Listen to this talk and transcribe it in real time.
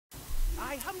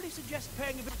I humbly suggest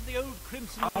paying a bit to the old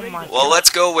Crimson. Oh my Well, let's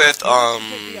go with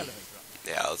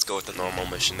Yeah, let's go with the normal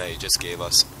mission that you just gave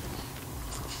us.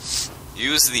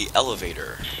 Use the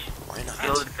elevator. Why not?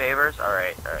 Shielded favors?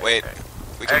 Alright, alright. Wait, alright.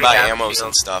 we can buy ammos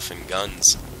and stuff and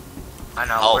guns. I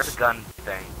know, Health. where's the gun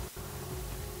thing?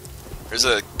 There's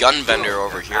a gun vendor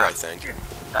over here, I think.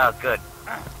 Oh, good.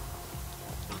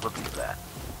 Looking for that.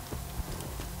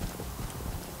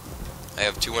 I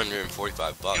have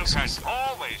 245 bucks. You can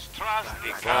always trust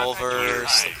the Revolver, gun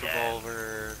slip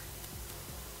revolver,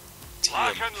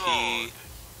 Lock and TMP.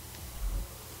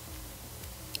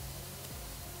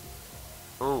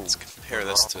 Ooh. Let's compare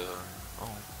this to. Oh.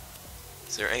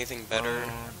 Is there anything better?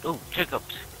 Ooh,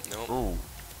 Jacobs. Nope. Ooh.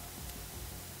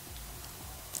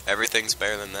 Everything's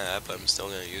better than that, but I'm still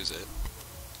gonna use it.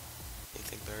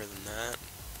 Anything better than that?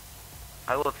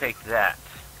 I will take that.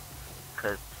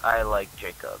 Because I like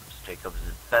Jacobs. Jacobs is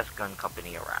the best gun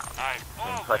company around.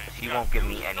 And plus, he won't give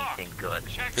me anything good.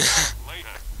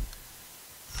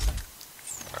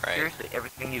 Alright. Seriously,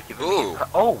 everything you've given Ooh. me.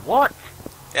 Oh, what?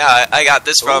 Yeah, I got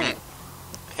this from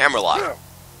Hammerlock.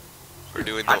 We're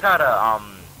doing I the. got a,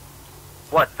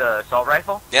 what, the assault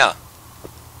rifle? Yeah.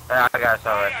 I got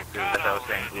assault rifle too, that I was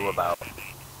saying blue about.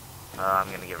 I'm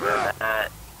gonna get rid of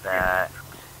that.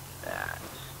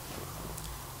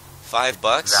 $5?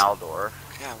 Valdor.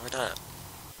 Yeah, why not?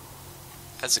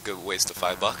 That's a good waste of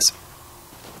 $5.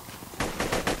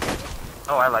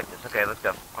 Oh, I like this. Okay, let's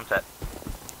go. I'm set.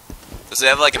 Does it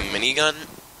have like a minigun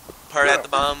part at the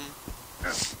bottom?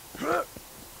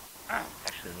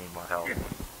 Actually, need more help.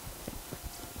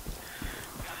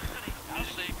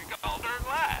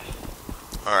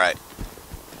 Alright.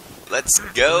 Let's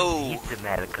go! Pizza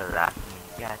medical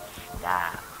yes,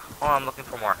 yeah. Oh, I'm looking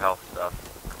for more health stuff,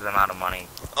 because I'm out of money.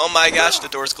 Oh my gosh, the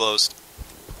door's closed.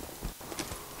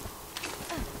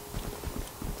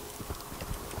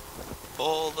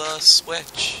 Pull the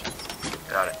switch.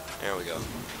 Got it. There we go.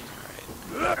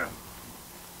 Alright.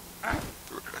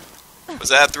 Was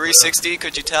that a 360?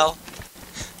 Could you tell?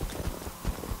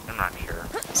 I'm not sure.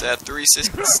 Is that a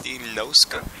 360 no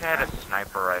scope? I had a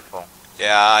sniper rifle.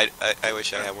 Yeah, I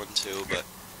wish I had one too, but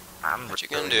I'm what you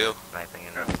really gonna do? good at sniping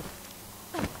and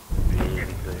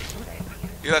really good at sniping.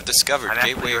 You have discovered I'm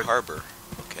Gateway actually- Harbor.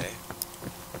 Okay.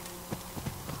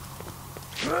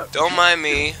 Don't mind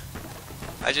me.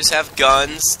 I just have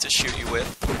guns to shoot you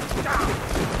with.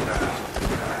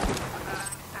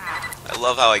 I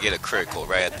love how I get a critical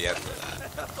right at the end of that.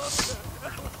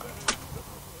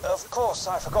 Of course,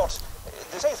 I forgot.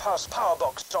 The safe house power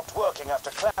box stopped working after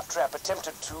Claptrap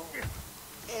attempted to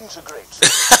integrate.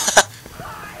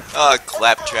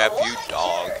 Claptrap, you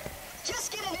dog.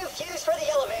 Just get a new fuse for the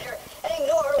elevator and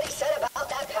ignore what he said about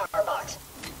that power box.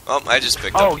 Oh, I just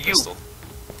picked up a you- pistol.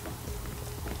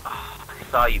 I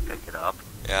saw you pick it up.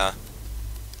 Yeah.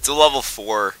 It's a level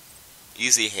 4.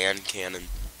 Easy hand cannon.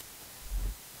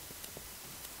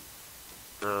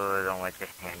 I don't like the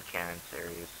hand cannon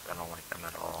series. I don't like them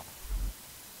at all.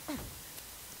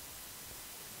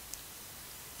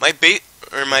 My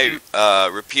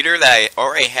repeater that I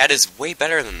already had is way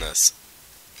better than this.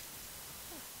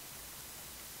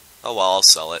 Oh well, I'll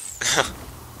sell it.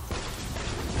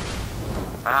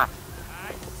 Ah, I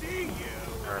see you.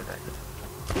 where are they?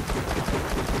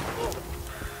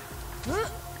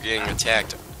 You're getting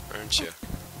attacked, aren't you?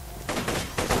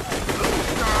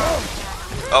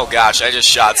 Oh gosh, I just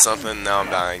shot something, now I'm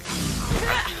dying.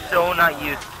 So not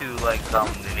used to like the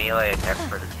melee attacks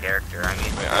for this character. I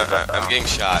mean, I'm getting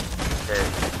shot.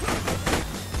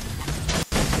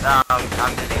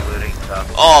 I'm busy looting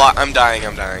stuff. Oh, I'm dying.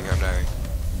 I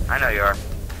know you are.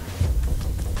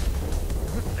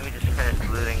 Let me just finish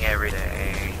looting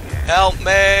everything. Help me! So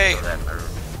that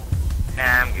nah,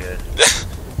 I'm good.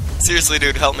 Seriously,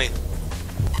 dude, help me.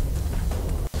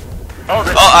 Oh,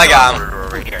 I got him.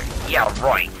 Over here. Yeah,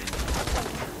 right.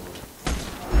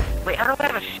 Wait, I don't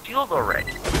have a shield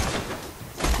already.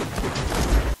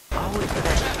 Oh, it's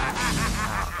that.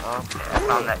 Okay, I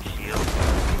found that shield.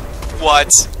 What?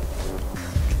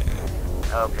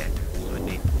 Okay,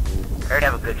 sweet. I already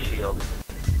have a good shield.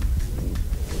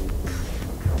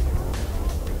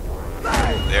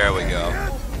 There we go.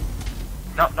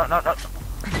 No.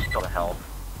 Still the hell.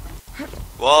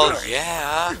 Well,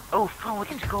 yeah. Oh, fun, we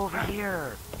can just go over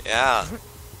here. Yeah.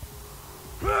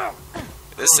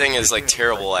 This thing is like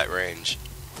terrible at range.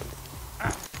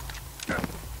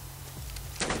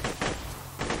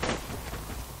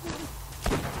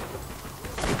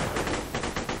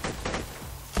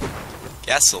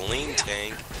 Gasoline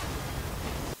tank.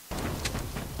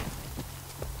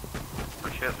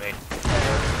 Shoot me.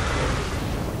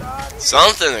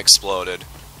 Something exploded.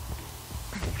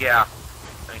 Yeah.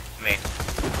 Thanks me.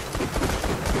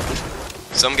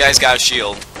 Some guy's got a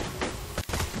shield.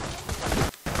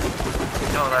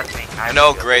 No, that's me. I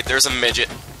know, great. There's a midget.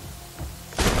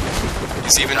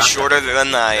 He's even shorter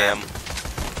than I am.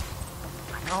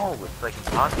 No, it's like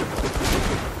impossible.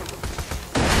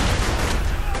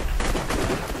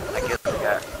 I guess we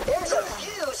got. There's a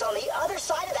fuse on the other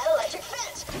side of that electric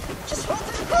fence. Just run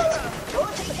through the fence. You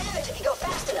won't take damage if you go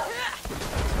fast enough.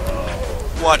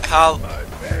 What?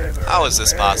 How is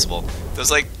this possible?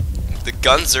 Does, like, the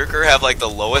Gunzerker have, like, the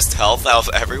lowest health out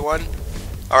of everyone?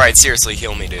 Alright, seriously,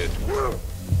 heal me, dude.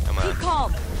 Come on.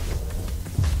 Calm.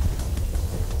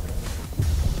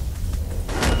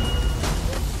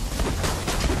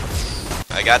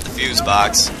 I got the fuse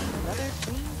box.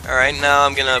 Alright, now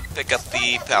I'm gonna pick up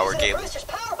the power cable.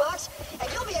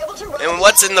 And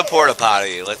what's in the porta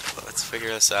potty? Let's figure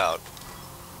this out.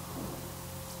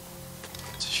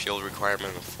 It's a shield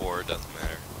requirement of 4, doesn't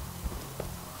matter.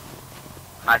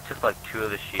 I took like 2 of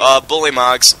the shields. Bully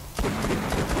Mogs.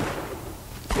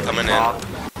 Coming in.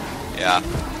 Yeah.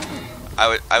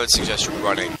 I would suggest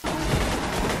running.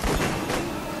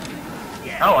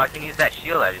 Oh, I can use that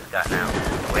shield I just got now.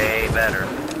 Way better.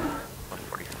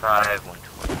 145,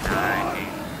 129,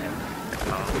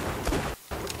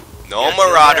 87. No,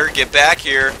 Marauder, get back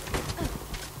here.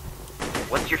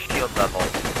 What's your shield level?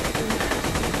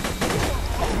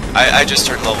 I just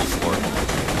turned level 4.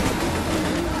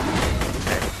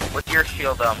 Okay. What's your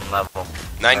shield level?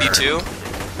 92?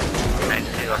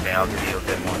 92, okay, I'll give you a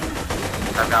good one.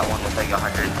 I've got one with like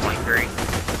 123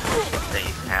 that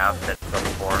you can have, that's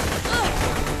level 4.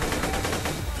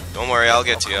 Don't worry, I'll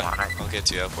get to you. I'll get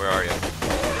to you. Where are you?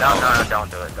 No,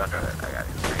 don't do it. Don't do it. I got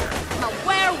it. Now,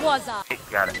 where was I?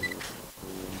 Got it.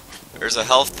 There's a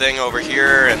health thing over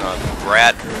here, and a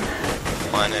brat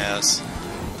flying ass.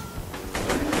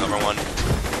 Number 1.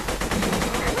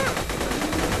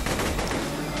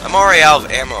 I'm already out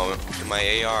of ammo in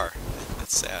my AR.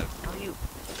 That's sad. No,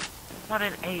 it's not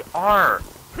an AR.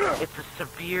 It's a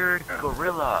severe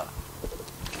gorilla.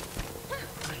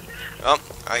 Oh,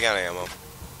 I got ammo.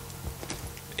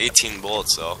 18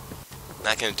 bullets, though.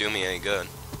 Not gonna do me any good.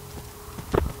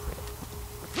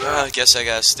 I guess I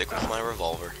gotta stick with my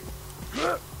revolver.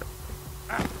 Okay,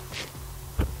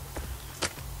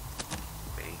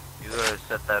 you gotta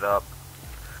set that up.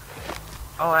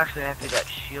 Oh, actually, I have to do that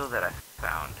shield that I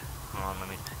found. Hold on, let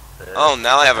me take this. Oh,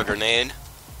 now I have a grenade.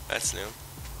 That's new.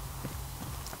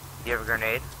 You have a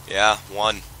grenade? Yeah,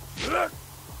 1.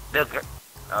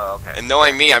 Oh, okay. And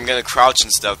knowing me, I'm gonna crouch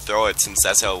and stuff, throw it, since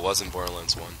that's how it was in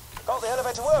Borderlands 1. Got the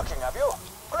elevator working, have you?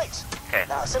 Great. Okay.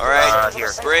 Alright,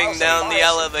 here. bring down the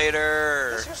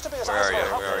elevator. This used to be a Where are you?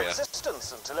 sizable Where hub are of you?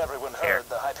 resistance until everyone Here. heard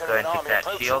the Go Hyperion ahead and army take that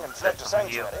approaching shield. and fled to That's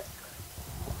behind you. sanctuary.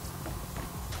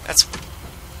 That's...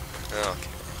 Okay.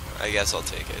 I guess I'll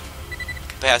take it.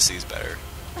 Capacity's better.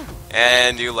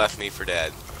 And you left me for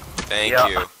dead. Thank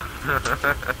you.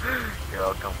 You're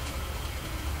welcome.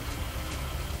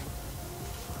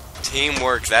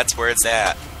 Teamwork, that's where it's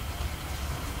at.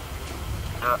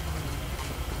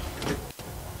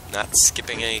 Not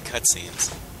skipping any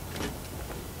cutscenes.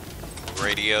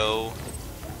 Radio.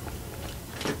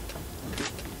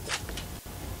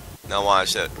 Now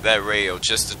watch that radio,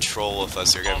 just to troll with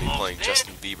us, they're gonna be playing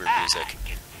Justin Bieber music.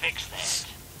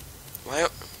 Why?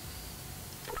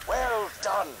 Well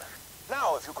done.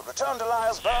 Now, if you could return to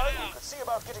Liarsburg, we could see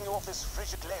about getting you off this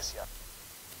frigid glacier.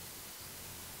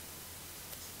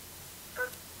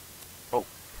 Oh.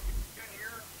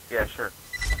 Yeah, sure.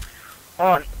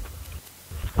 On.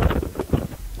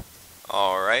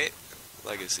 Alright.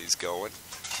 Legacy's going.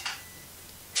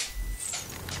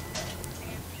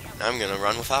 I'm gonna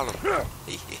run without him.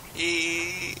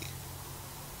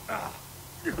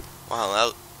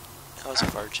 Wow, that was a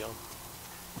far jump.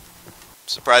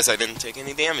 Surprised I didn't take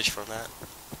any damage from that.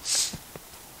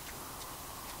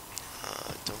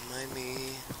 Don't mind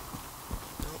me.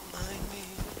 Don't mind me.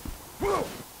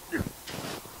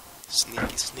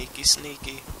 Sneaky, sneaky,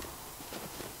 sneaky.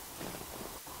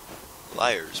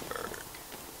 Liarsburg.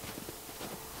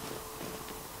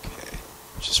 Okay,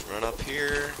 just run up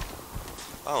here.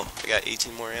 Oh, I got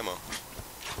 18 more ammo.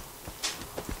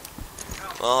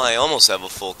 Well, I almost have a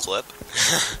full clip.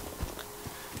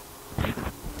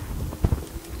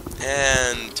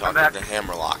 And talking to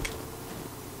Hammerlock.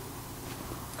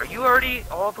 Are you already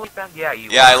all the way back? Yeah,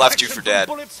 you Yeah, I left you for dead.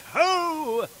 Bullets,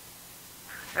 ho!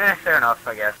 fair enough,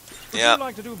 I guess. Yeah.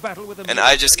 Like to do battle with And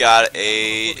I just got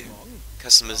a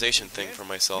customization thing for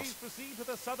myself.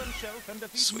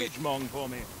 Sweet.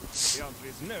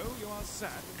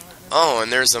 Oh,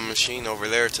 and there's a machine over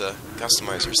there to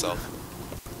customize yourself.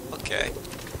 Okay.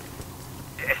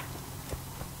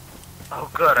 Oh,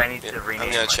 good. I need Yeah, to rename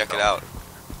I'm gonna check it myself.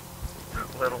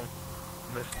 out. Little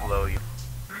Miss Below You.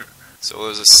 So it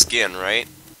was a skin, right?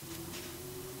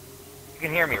 You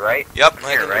can hear me, right? Yep, I'm I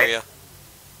here, can right? hear you.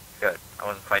 Good. I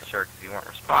wasn't quite sure because you weren't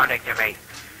responding to me.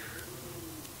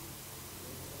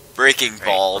 Breaking Right,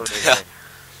 Bald. what is it?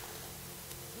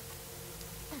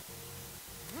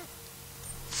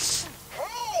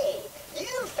 Hey, you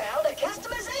found a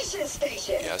customization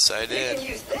station. Yes, I You did. can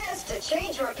use this to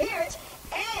change your appearance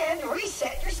and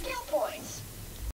reset your skill points.